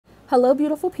Hello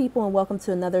beautiful people, and welcome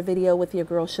to another video with your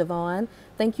girl Shyvonne.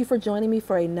 Thank you for joining me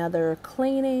for another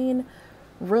cleaning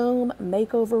room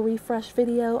makeover refresh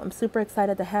video. I'm super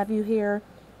excited to have you here.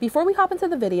 Before we hop into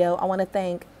the video, I want to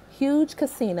thank Huuuge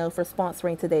Casino for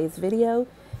sponsoring today's video.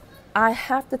 I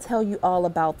have to tell you all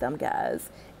about them, guys.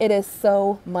 It is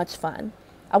so much fun.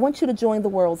 I want you to join the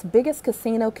world's biggest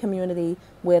casino community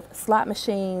with slot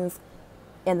machines,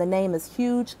 and the name is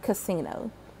Huuuge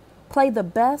Casino. Play the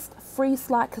best free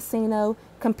slot casino,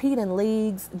 compete in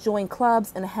leagues, join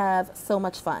clubs, and have so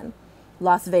much fun.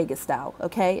 Las Vegas style,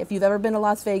 okay? If you've ever been to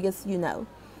Las Vegas, you know.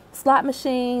 Slot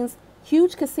machines,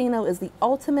 Huuuge Casino is the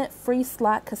ultimate free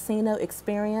slot casino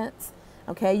experience,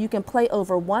 okay? You can play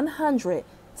over 100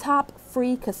 top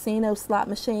free casino slot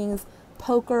machines,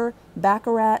 poker,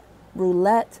 baccarat,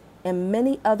 roulette, and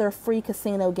many other free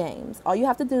casino games. All you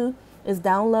have to do is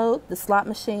download the slot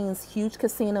machines Huuuge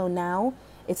Casino now.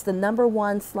 It's the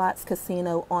 #1 slots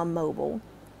casino on mobile.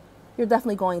 You're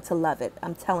definitely going to love it,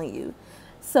 I'm telling you.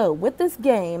 So with this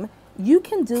game, you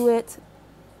can do it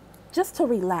just to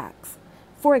relax,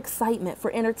 for excitement,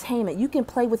 for entertainment. You can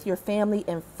play with your family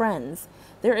and friends.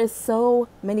 There is so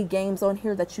many games on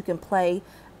here that you can play.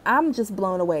 I'm just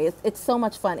blown away. It's so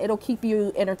much fun. It'll keep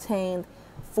you entertained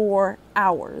for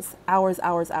hours.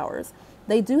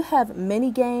 They do have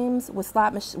mini games with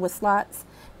slots,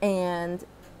 and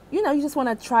you know, you just want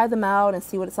to try them out and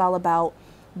see what it's all about.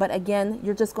 But again,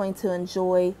 you're just going to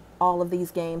enjoy all of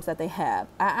these games that they have.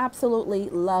 I absolutely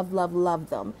love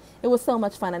them. It was so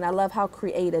much fun, and I love how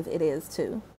creative it is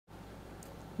too.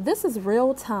 This is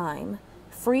real-time,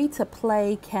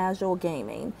 free-to-play casual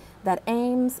gaming that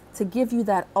aims to give you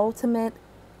that ultimate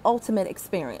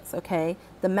experience, okay?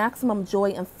 The maximum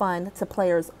joy and fun to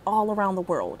players all around the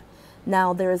world.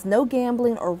 Now, there is no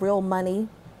gambling or real money.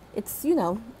 It's, you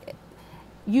know,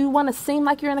 you want to seem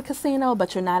like you're in a casino,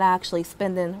 but you're not actually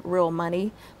spending real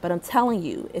money. But I'm telling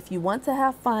you, if you want to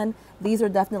have fun, these are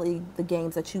definitely the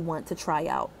games that you want to try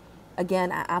out.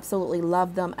 Again, I absolutely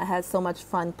love them. I had so much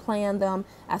fun playing them.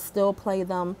 I still play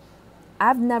them.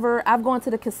 I've gone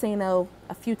to the casino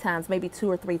a few times, maybe 2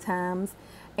 or 3 times,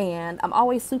 and I'm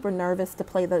always super nervous to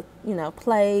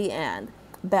play and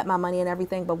bet my money and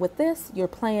everything. But with this, you're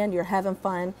playing, you're having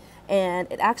fun,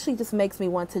 and it actually just makes me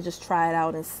want to just try it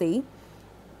out and see.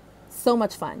 So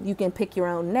much fun. You can pick your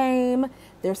own name.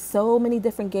 There's so many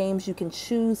different games you can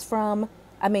choose from.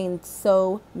 I mean,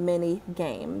 so many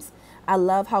games. I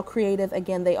love how creative,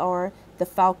 again, they are. The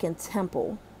Falcon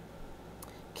Temple,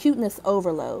 Cuteness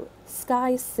Overload,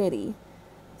 Sky City,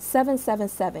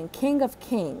 777, King of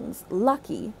Kings,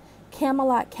 Lucky,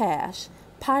 Camelot Cash,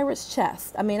 Pirate's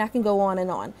Chest. I mean, I can go on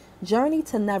and on. Journey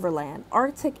to Neverland,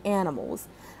 Arctic Animals.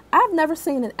 I've never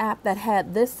seen an app that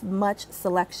had this much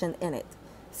selection in it.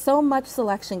 So much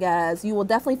selection, guys. You will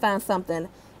definitely find something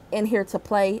in here to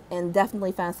play, and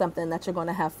definitely find something that you're going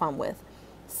to have fun with.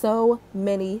 So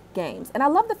many games. And I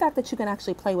love the fact that you can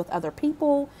actually play with other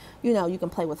people. You know, you can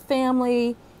play with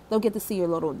family. They'll get to see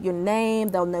your name.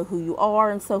 They'll know who you are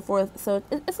and so forth. So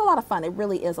it's a lot of fun. It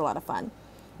really is a lot of fun.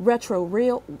 Retro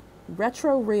Reels,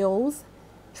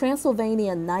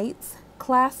 Transylvania Nights,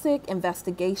 Classic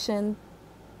Investigation,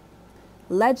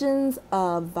 Legends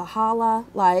of Valhalla,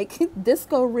 like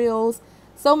Disco Reels.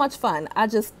 So much fun.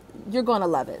 You're going to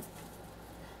love it.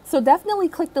 So definitely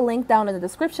click the link down in the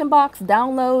description box.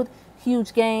 Download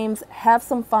Huuuge Games. Have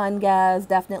some fun, guys.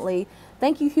 Definitely.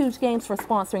 Thank you, Huuuge Games, for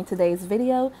sponsoring today's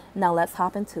video. Now let's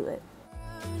hop into it.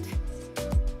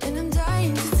 And I'm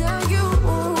dying to tell you,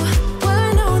 well,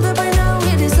 I know that by now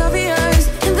it is obvious,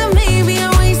 and that maybe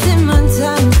I'm wasting my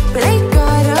time, but I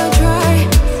gotta try.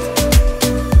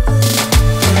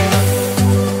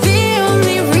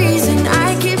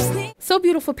 So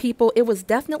beautiful people, it was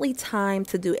definitely time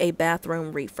to do a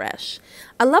bathroom refresh.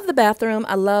 I love the bathroom.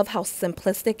 I love how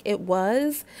simplistic it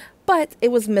was, but it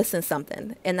was missing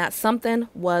something, and that something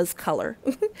was color.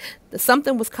 The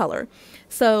something was color.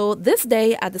 So this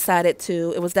day I decided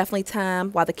it was definitely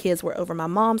time, while the kids were over my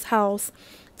mom's house,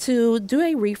 to do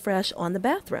a refresh on the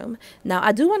bathroom. Now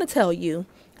I do want to tell you,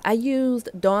 I used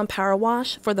Dawn Power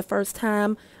Wash for the first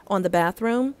time on the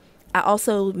bathroom. I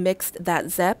also mixed that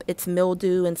Zep, it's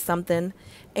mildew and something,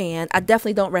 and I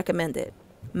definitely don't recommend it.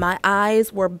 My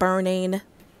eyes were burning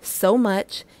so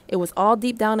much. It was all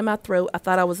deep down in my throat. I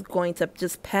thought I was going to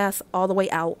just pass all the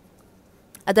way out.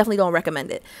 I definitely don't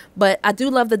recommend it. But I do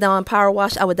love the Dawn Power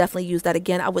Wash. I would definitely use that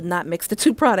again. I would not mix the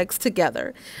 2 products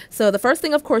together. So the first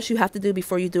thing, of course, you have to do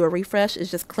before you do a refresh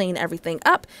is just clean everything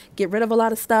up. Get rid of a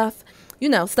lot of stuff, you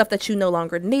know, stuff that you no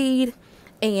longer need,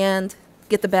 and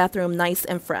get the bathroom nice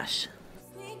and fresh.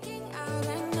 Sneaking out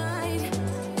at night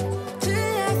to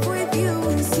laugh with you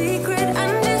in secret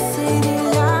under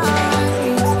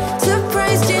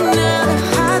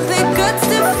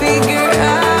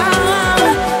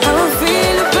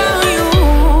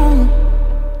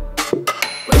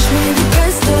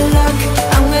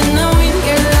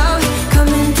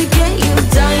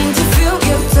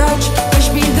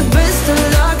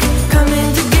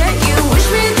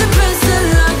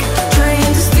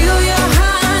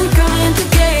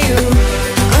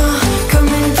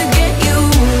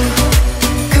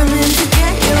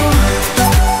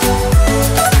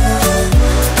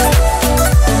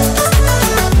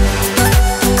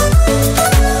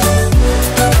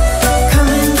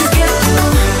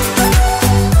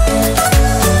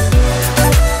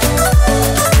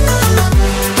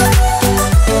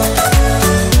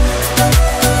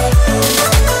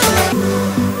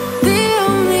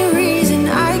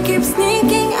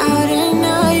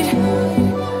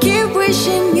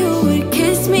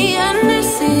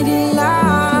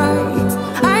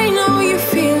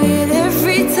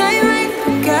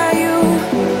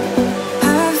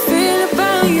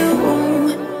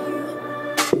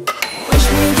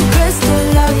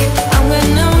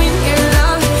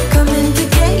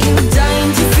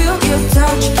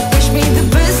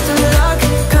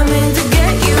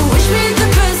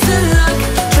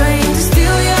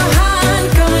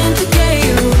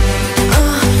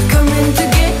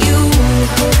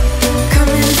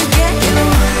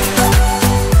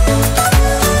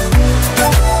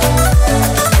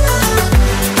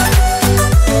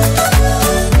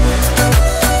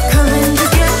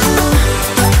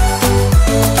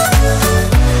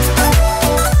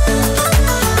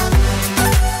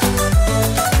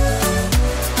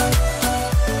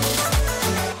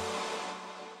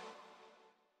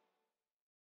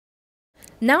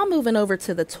Now moving over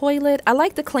to the toilet, I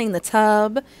like to clean the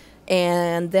tub,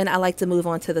 and then I like to move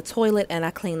on to the toilet, and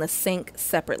I clean the sink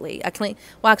separately. I clean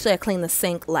the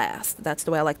sink last. That's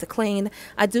the way I like to clean.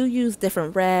 I do use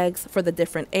different rags for the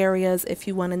different areas if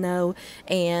you want to know.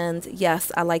 And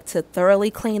yes, I like to thoroughly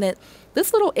clean it.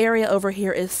 This little area over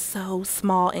here is so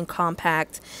small and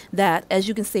compact that, as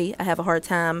you can see, I have a hard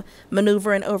time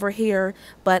maneuvering over here,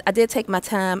 but I did take my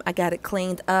time. I got it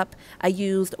cleaned up. I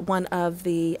used one of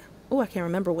the, I can't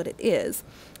remember what it is,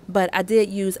 but I did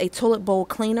use a toilet bowl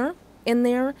cleaner in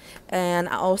there. And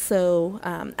I also,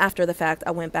 after the fact,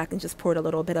 I went back and just poured a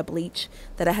little bit of bleach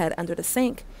that I had under the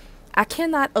sink. I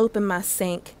cannot open my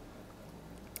sink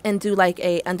and do like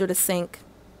a under the sink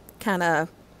kind of,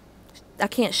 I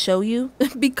can't show you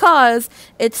because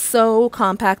it's so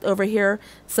compact over here.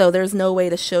 So there's no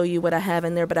way to show you what I have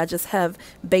in there, but I just have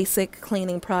basic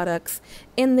cleaning products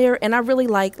in there. And I really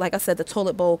like I said, the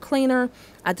toilet bowl cleaner.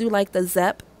 I do like the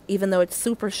Zep, even though it's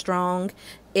super strong.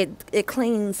 It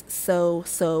cleans so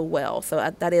well.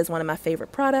 So that is one of my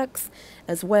favorite products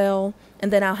as well.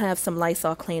 And then I'll have some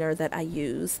Lysol cleaner that I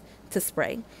use to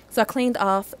spray. So I cleaned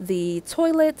off the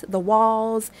toilet, the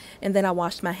walls, and then I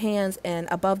washed my hands. And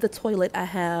above the toilet I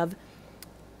have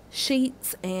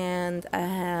sheets, and I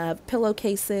have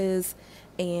pillowcases,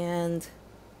 and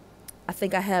I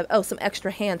think I have some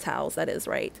extra hand towels. That is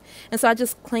right. And so I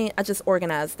just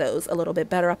organized those a little bit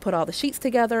better. I put all the sheets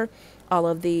together, all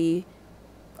of the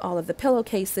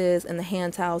pillowcases and the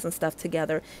hand towels and stuff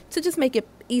together to just make it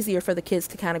easier for the kids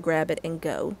to kind of grab it and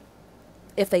go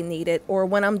if they need it, or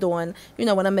when I'm doing,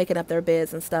 when I'm making up their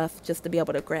beds and stuff, just to be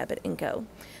able to grab it and go.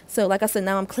 So like I said,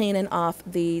 now I'm cleaning off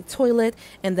the toilet,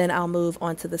 and then I'll move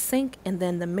on to the sink and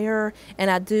then the mirror. And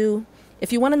I do,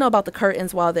 if you want to know about the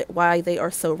curtains, why they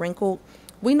are so wrinkled,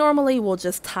 we normally will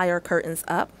just tie our curtains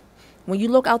up. When you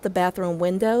look out the bathroom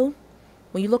window,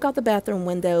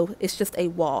 it's just a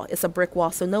wall. It's a brick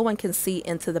wall, so no one can see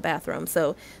into the bathroom.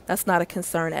 So that's not a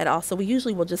concern at all. So we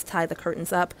usually will just tie the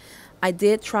curtains up. I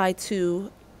did try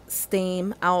to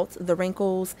steam out the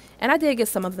wrinkles, and I did get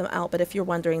some of them out, but if you're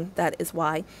wondering, that is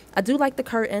why. I do like the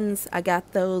curtains. I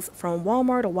got those from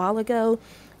Walmart a while ago,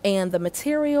 and the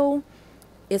material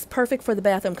is perfect for the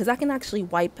bathroom because I can actually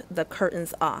wipe the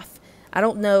curtains off. I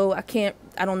don't know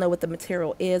what the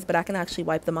material is, but I can actually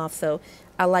wipe them off. So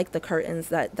I like the curtains.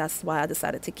 That's why I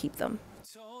decided to keep them.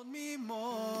 Told me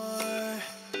more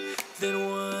than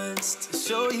once to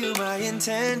show you my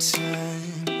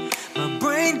intention. My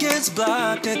brain gets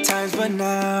blocked at times, but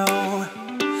now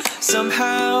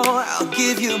somehow I'll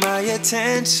give you my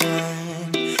attention.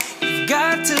 You've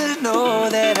got to know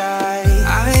that I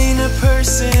ain't a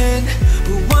person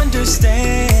who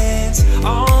understands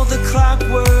all the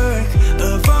clockwork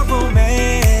of our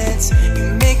romance.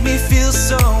 You make me feel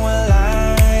so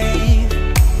alive,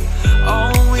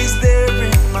 always there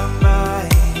in my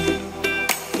mind.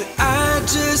 But I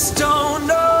just don't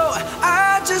know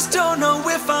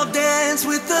if I'll dance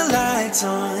with the lights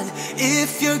on.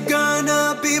 If you're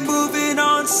gonna be moving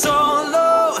on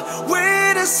solo,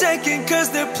 wait a second,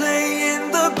 cause they're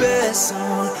playing the best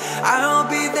song. I'll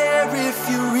be there if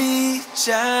you reach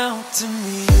out to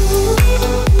me.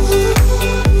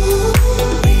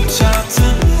 Reach out to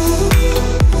me.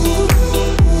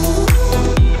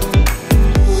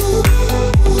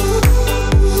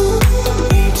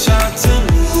 Reach out to me.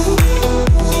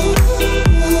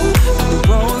 I'm a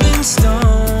rolling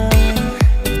stone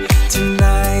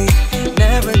tonight,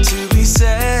 never to be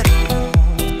settled.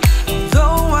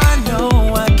 Though I know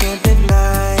I can't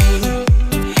deny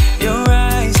your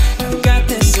eyes, I've got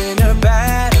this inner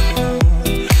battle.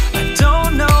 I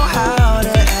don't know how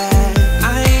to act.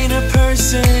 I ain't a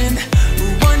person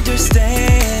who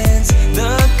understands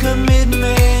the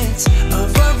commitments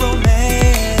of a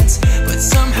romance, but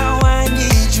somehow I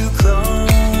need you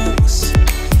close.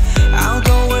 I'll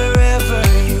go wherever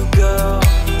you go.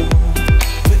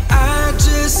 But I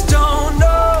just don't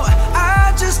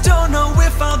know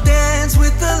if I'll dance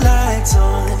with the lights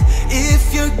on.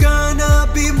 If you're gonna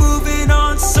be moving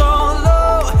on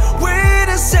solo, wait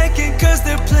a second, cause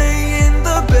they're playing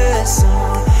the best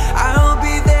song. I'll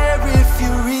be there if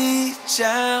you reach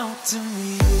out to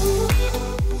me.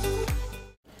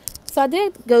 So I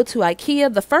did go to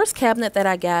Ikea. The first cabinet that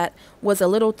I got was a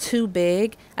little too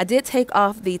big. I did take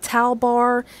off the towel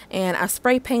bar and I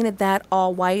spray painted that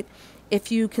all white.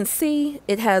 If you can see,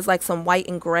 it has like some white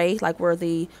and gray, like where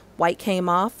the white came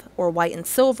off, or white and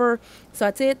silver. So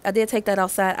I did take that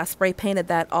outside. I spray painted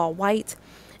that all white,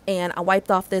 and I wiped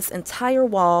off this entire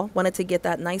wall. Wanted to get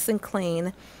that nice and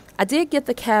clean. I did get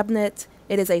the cabinet.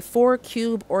 It is a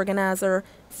 4-cube organizer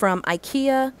from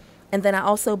Ikea, and then I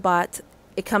also bought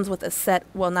it comes with a set.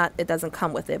 Well, not, it doesn't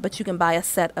come with it, but you can buy a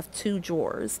set of 2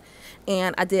 drawers.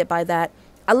 And I did buy that.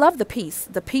 I love the piece.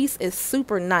 The piece is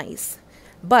super nice,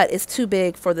 but it's too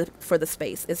big for the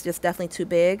space. It's just definitely too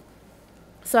big.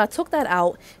 So I took that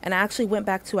out and I actually went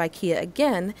back to Ikea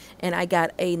again and I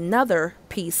got another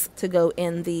piece to go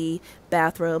in the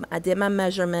bathroom. I did my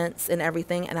measurements and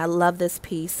everything, and I love this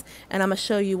piece, and I'm going to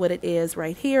show you what it is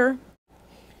right here.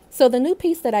 So the new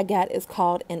piece that I got is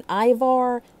called an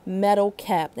Ivar metal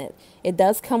cabinet. It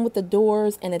does come with the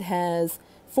doors and it has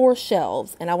 4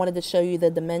 shelves, and I wanted to show you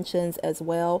the dimensions as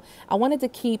well. I wanted to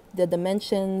keep the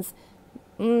dimensions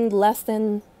less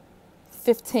than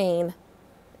 15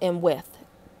 in width,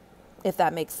 if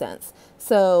that makes sense.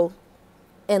 So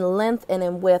in length and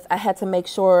in width, I had to make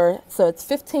sure, so it's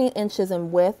 15 inches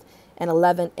in width and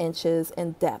 11 inches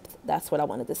in depth. That's what I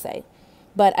wanted to say.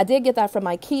 But I did get that from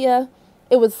Ikea.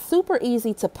 It was super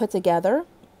easy to put together.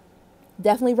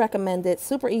 Definitely recommend it.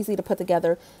 Super easy to put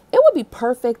together. It would be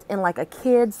perfect in like a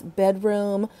kid's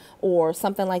bedroom or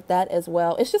something like that as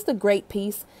well. It's just a great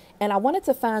piece. And I wanted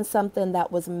to find something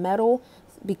that was metal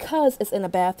because it's in a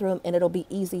bathroom and it'll be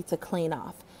easy to clean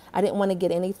off. I didn't want to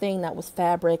get anything that was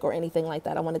fabric or anything like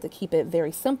that. I wanted to keep it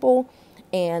very simple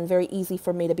and very easy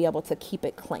for me to be able to keep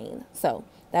it clean. So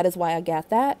that is why I got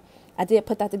that. I did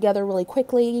put that together really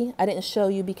quickly. I didn't show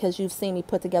you because you've seen me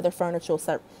put together furniture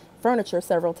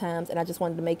several times, and I just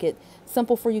wanted to make it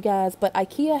simple for you guys. But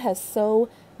Ikea has so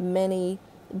many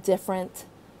different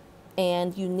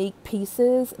and unique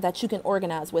pieces that you can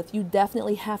organize with. You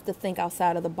definitely have to think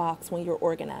outside of the box when you're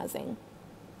organizing.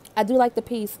 I do like the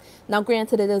piece. Now,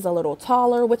 granted, it is a little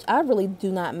taller, which I really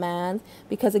do not mind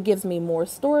because it gives me more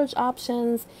storage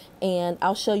options, and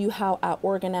I'll show you how I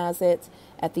organize it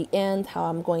at the end, how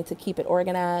I'm going to keep it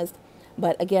organized.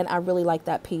 But again, I really like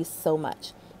that piece so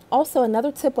much. Also,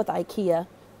 another tip with Ikea,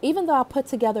 even though I put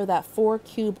together that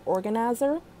 4-cube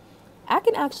organizer, I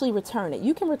can actually return it.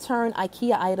 You can return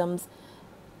Ikea items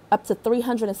up to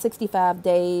 365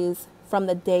 days from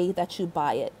the day that you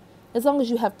buy it, as long as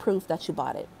you have proof that you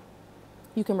bought it.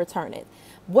 You can return it.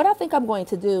 What I think I'm going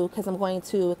to do, because I'm going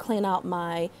to clean out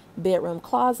my bedroom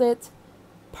closet,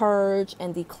 purge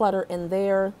and declutter in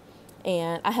there,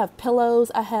 and I have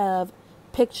pillows, I have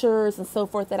pictures and so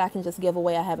forth that I can just give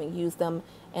away. I haven't used them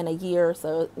in a year,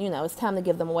 so you know it's time to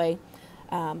give them away.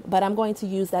 But I'm going to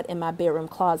use that in my bedroom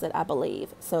closet, I believe.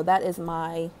 So that's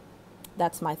my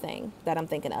thing that I'm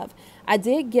thinking of. I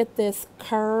did get this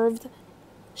curved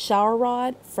shower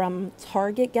rod from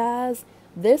Target, guys.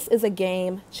 This is a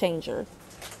game changer.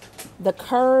 The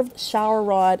curved shower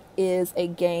rod is a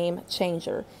game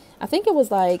changer. I think it was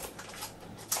like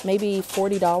maybe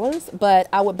 $40, but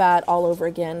I would buy it all over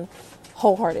again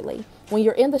wholeheartedly. When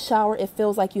you're in the shower, it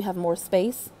feels like you have more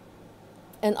space.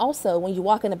 And also, when you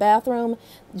walk in the bathroom,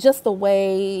 just the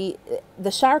way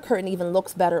the shower curtain even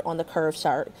looks better on the curved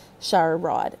shower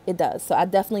rod. It does. So I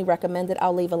definitely recommend it.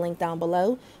 I'll leave a link down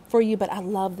below for you, but I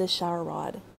love this shower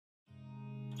rod.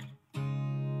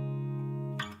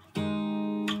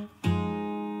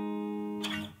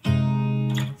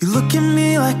 You look at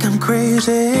me like I'm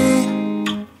crazy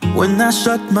when I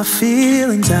shut my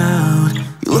feelings out.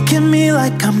 You look at me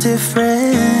like I'm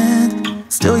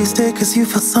different, still you stay cause you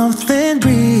feel something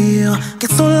real. Get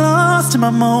so lost in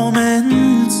my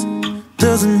moments,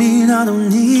 doesn't mean I don't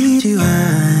need you.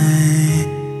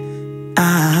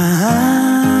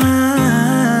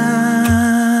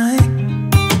 I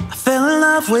fell in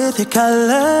love with your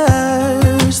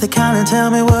colors, they kinda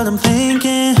tell me what I'm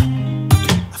thinking.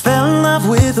 I fell in love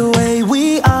with the way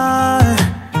we are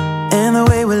and the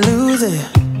way we lose it.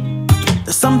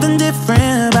 There's something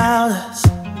different about us,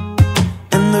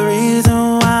 and the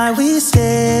reason why we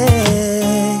stay.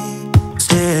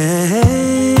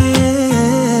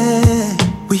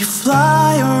 We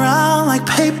fly around like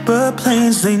paper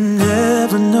planes, they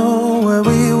never know where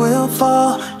we will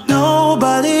fall.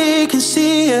 Nobody can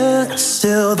see us,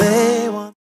 still they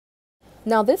want.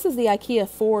 Now this is the Ikea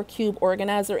 4-cube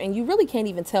organizer, and you really can't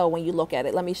even tell when you look at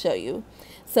it. Let me show you.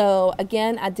 So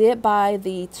again, I did buy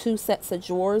the 2 sets of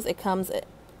drawers. It comes,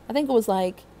 I think it was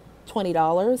like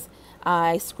 $20.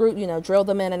 I screwed, drilled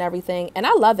them in and everything, and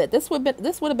I love it. This would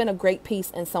have been a great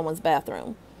piece in someone's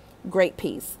bathroom. Great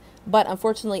piece. But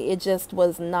unfortunately, it just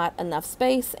was not enough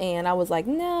space, and I was like,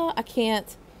 no, I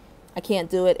can't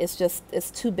do it.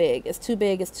 It's too big. It's too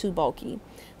big. It's too bulky.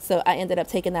 So I ended up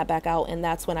taking that back out, and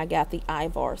that's when I got the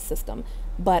Ivar system.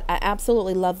 But I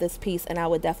absolutely love this piece, and I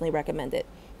would definitely recommend it.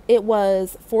 It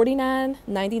was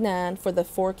 $49.99 for the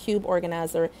 4-cube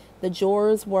organizer. The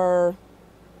drawers were,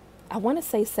 I want to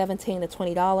say $17 to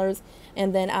 $20.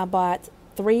 And then I bought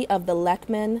 3 of the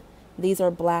Leckman. These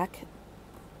are black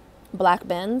black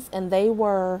bins, and they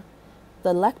were,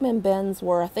 the Leckman bins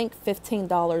were I think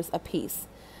 $15 a piece.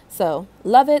 So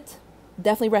love it,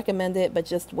 definitely recommend it, but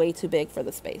just way too big for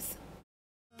the space.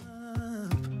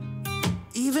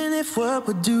 Even if what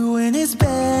we're doing is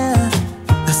bad,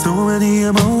 there's so many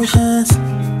emotions,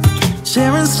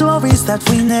 sharing stories that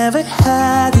we never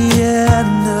had. Yeah,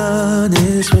 none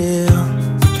is real.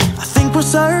 I think we're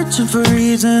searching for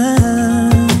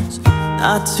reasons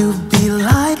not to be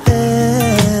like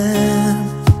them.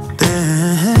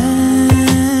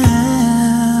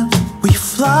 We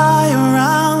fly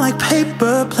around like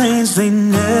paper planes, they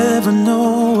never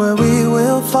know where we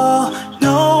will fall.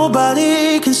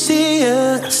 Nobody can see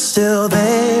us, still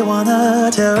they wanna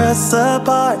tear us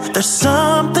apart. There's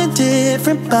something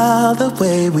different about the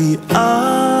way we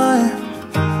are.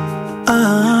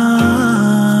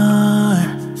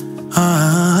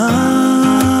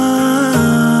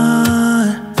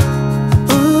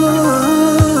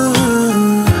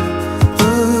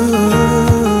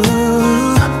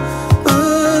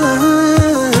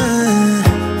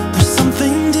 There's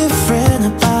something different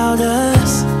about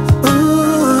us.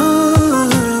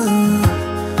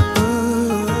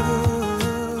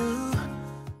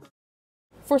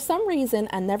 For some reason,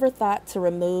 I never thought to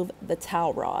remove the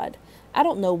towel rod. I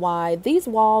don't know why. These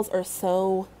walls are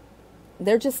so,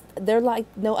 they're like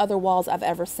no other walls I've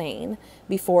ever seen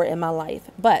before in my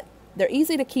life. But they're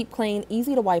easy to keep clean,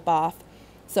 easy to wipe off.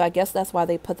 So I guess that's why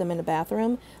they put them in the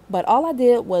bathroom. But all I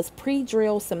did was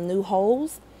pre-drill some new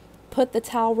holes, put the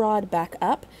towel rod back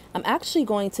up. I'm actually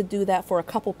going to do that for a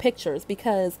couple pictures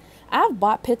because I've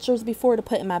bought pictures before to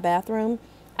put in my bathroom.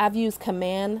 I've used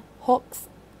command hooks,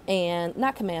 and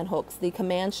not command hooks, the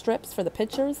command strips for the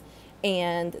pictures,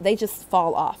 and they just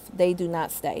fall off. They do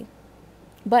not stay.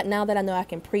 But now that I know I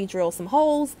can pre-drill some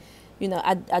holes, you know,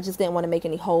 I just didn't want to make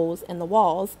any holes in the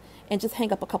walls and just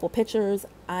hang up a couple pictures.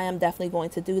 I am definitely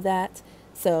going to do that,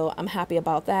 so I'm happy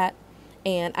about that.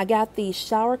 And I got the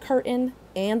shower curtain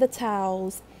and the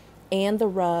towels and the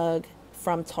rug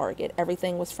from Target.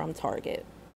 Everything was from Target.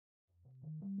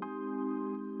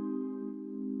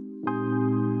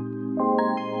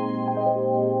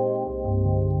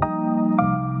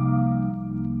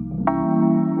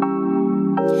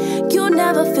 You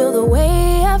never feel the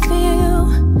way I feel.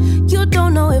 You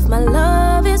don't know if my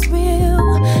love is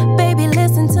real. Baby,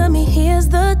 listen to me, here's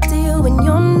the deal. When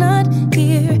you're not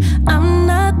here, I'm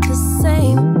not the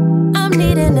same. I'm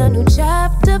needing a new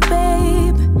chapter,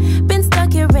 babe. Been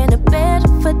stuck here in a bed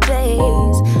for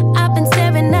days. I've been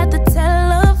staring at the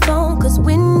telephone, cause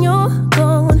when you're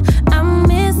gone, I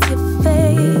miss your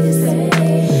face.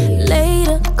 8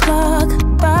 o'clock,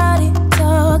 body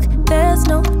talk. There's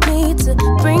no need to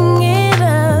bring it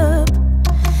up.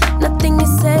 Nothing you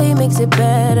say makes it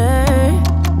better.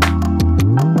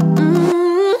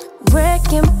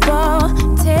 Wrecking ball,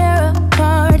 tear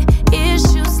apart.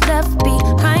 Issues left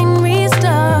behind,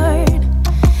 restart.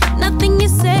 Nothing you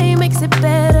say makes it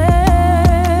better.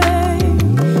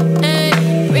 Hey,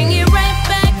 bring it right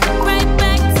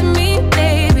back to me,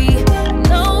 baby.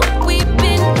 No, we've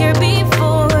been here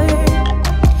before.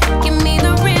 Give me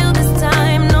the real this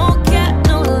time, no cap,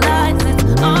 no lies.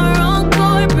 It's our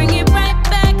encore. Bring it right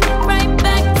back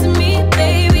to me,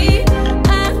 baby.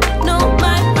 I know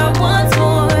my heart wants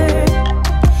more.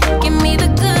 Give me the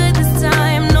good this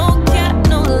time, no cap,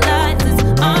 no lies. It's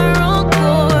our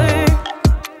encore.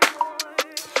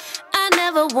 I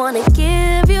never wanna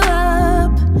give you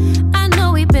up. I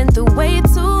know we've been through way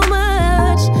too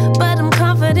much, but I'm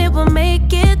confident we'll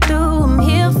make it through. I'm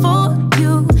here for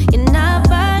you, you're not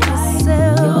by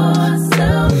yourself.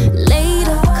 8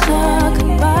 o'clock,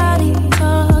 body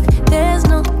talk. There's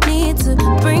no need to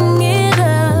bring it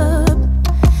up.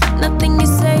 Nothing you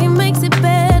say makes it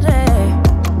better.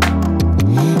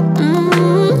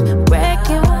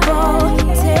 Wrecking ball,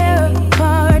 tear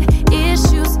apart.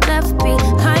 Issues left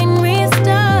behind,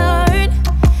 restart.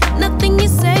 Nothing you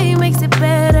say makes it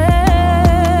better.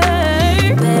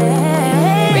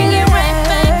 Bring it right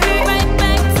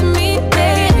back to me,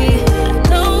 baby.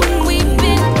 No, we've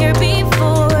been here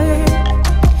before.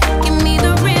 Give me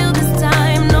the real this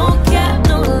time, no cap,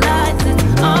 no lies.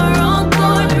 It's our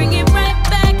encore. Bring it right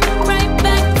back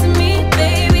to me,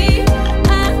 baby.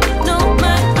 I know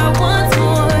my heart wants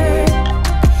more.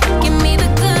 Give me the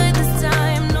good this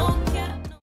time, no cap,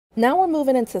 no. Now we're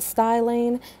moving into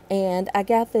styling, and I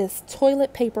got this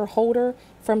toilet paper holder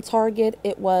from Target.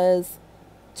 It was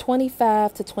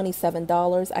 $25 to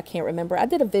 $27. I can't remember. I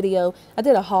did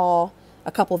a haul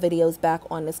a couple videos back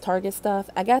on this Target stuff.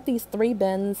 I got these 3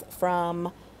 bins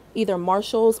from either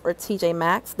Marshall's or TJ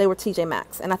Maxx. They were TJ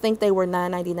Maxx, and I think they were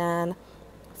 $9.99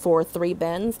 for 3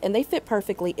 bins, and they fit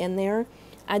perfectly in there.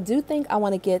 I do think I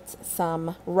want to get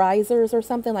some risers or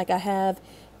something like I have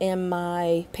in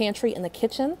my pantry in the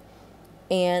kitchen.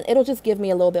 And it'll just give me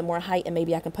a little bit more height, and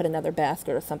maybe I can put another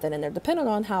basket or something in there, depending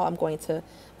on how I'm going to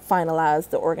finalize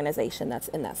the organization that's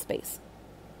in that space.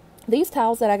 These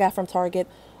towels that I got from Target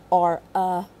are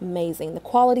amazing. The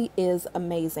quality is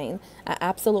amazing. I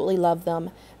absolutely love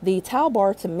them. The towel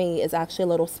bar to me is actually a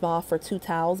little small for 2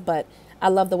 towels, but I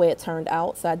love the way it turned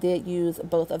out. So I did use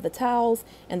both of the towels,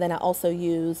 and then I also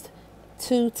used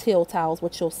 2 teal towels,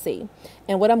 which you'll see.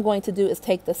 And what I'm going to do is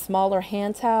take the smaller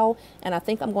hand towel, and I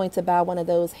think I'm going to buy one of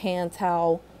those hand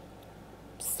towel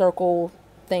circle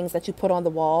things that you put on the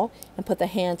wall, and put the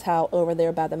hand towel over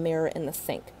there by the mirror in the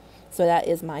sink. So that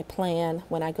is my plan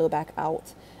when I go back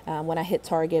out. When I hit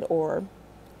Target or,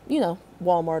 you know,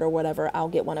 Walmart or whatever, I'll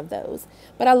get one of those.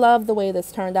 But I love the way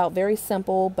this turned out. Very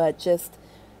simple, but just,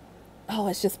 oh,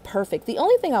 it's just perfect. The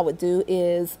only thing I would do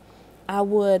is I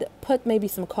would put maybe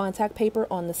some contact paper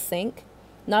on the sink,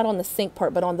 not on the sink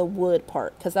part, but on the wood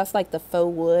part, because that's like the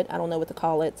faux wood. I don't know what to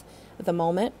call it at the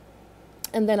moment.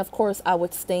 And then, of course, I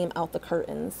would stain out the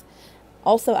curtains.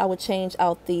 Also, I would change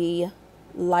out the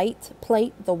light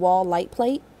plate, the wall light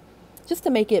plate, just to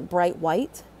make it bright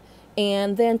white.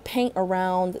 And then paint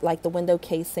around like the window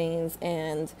casings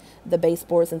and the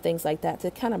baseboards and things like that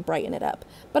to kind of brighten it up.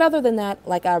 But other than that,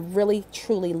 like, I really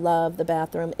truly love the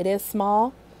bathroom. It is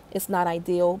small. It's not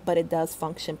ideal, but it does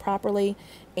function properly.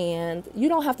 And you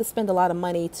don't have to spend a lot of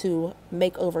money to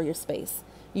make over your space.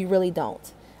 You really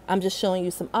don't. I'm just showing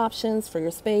you some options for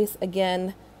your space.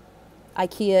 Again,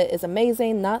 Ikea is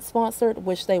amazing. Not sponsored.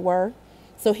 Wish they were.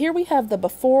 So here we have the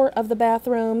before of the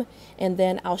bathroom, and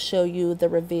then I'll show you the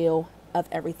reveal of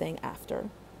everything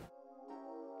after.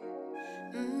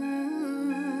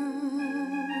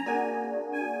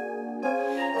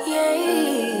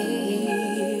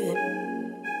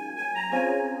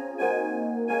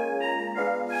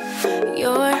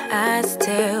 Your eyes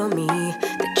tell me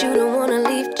that you don't want to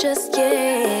leave just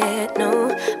yet.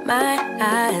 No, my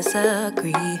eyes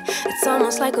agree. It's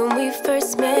almost like when we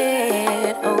first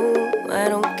met. Oh, I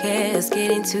don't care, it's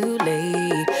getting too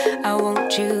late. I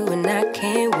want you and I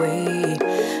can't wait.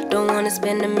 Don't want to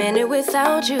spend a minute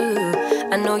without you.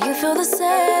 I know you feel the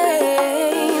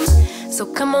same. So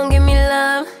come on, give me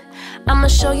love. I'ma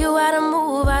show you how to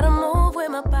move with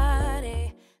my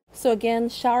body. So again,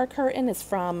 shower curtain is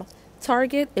from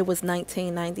Target. It was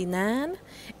 $19.99.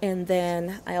 And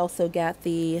then I also got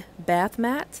the bath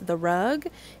mat, the rug,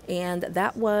 and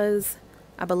that was,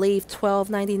 I believe,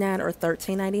 $12.99 or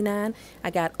 $13.99. I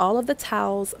got all of the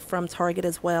towels from Target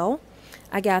as well.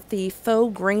 I got the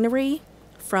faux greenery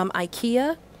from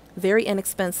Ikea. Very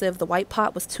inexpensive. The white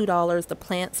pot was $2. The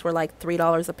plants were like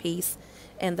 $3 a piece,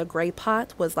 and the gray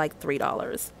pot was like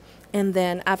 $3. And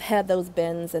then I've had those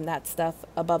bins and that stuff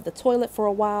above the toilet for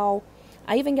a while.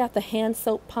 I even got the hand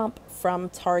soap pump from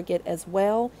Target as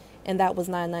well, and that was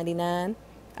 $9.99.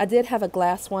 I did have a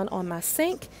glass one on my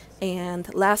sink,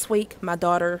 and last week my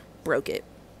daughter broke it.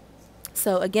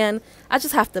 So again, I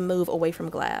just have to move away from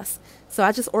glass. So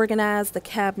I just organized the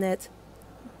cabinet.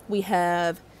 We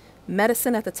have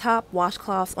medicine at the top,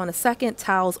 washcloths on the second,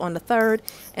 towels on the third,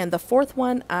 and the fourth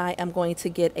one I am going to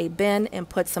get a bin and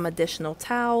put some additional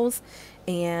towels.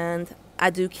 And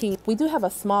we do have a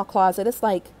small closet. It's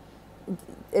like,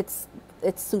 it's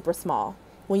super small.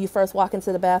 When you first walk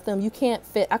into the bathroom, you can't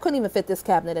fit, I couldn't even fit this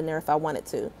cabinet in there if I wanted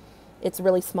to. It's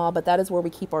really small, but that is where we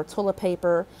keep our toilet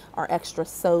paper, our extra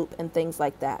soap, and things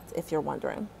like that, if you're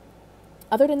wondering.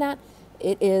 Other than that,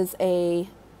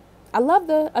 I love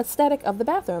the aesthetic of the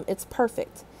bathroom. It's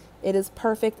perfect. It is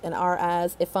perfect in our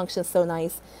eyes. It functions so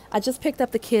nice. I just picked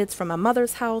up the kids from my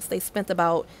mother's house. They spent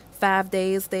about 5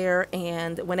 days there,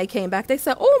 and when they came back, they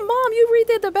said, "Oh, Mom, you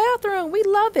redid the bathroom. We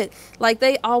love it." Like,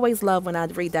 they always love when I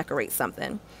redecorate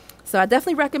something. So I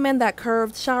definitely recommend that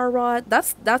curved shower rod.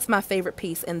 That's my favorite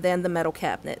piece, and then the metal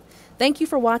cabinet. Thank you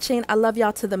for watching. I love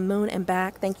y'all to the moon and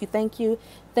back. Thank you, thank you.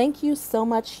 Thank you so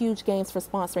much, Huuuge Games, for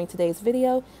sponsoring today's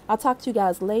video. I'll talk to you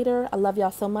guys later. I love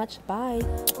y'all so much. Bye.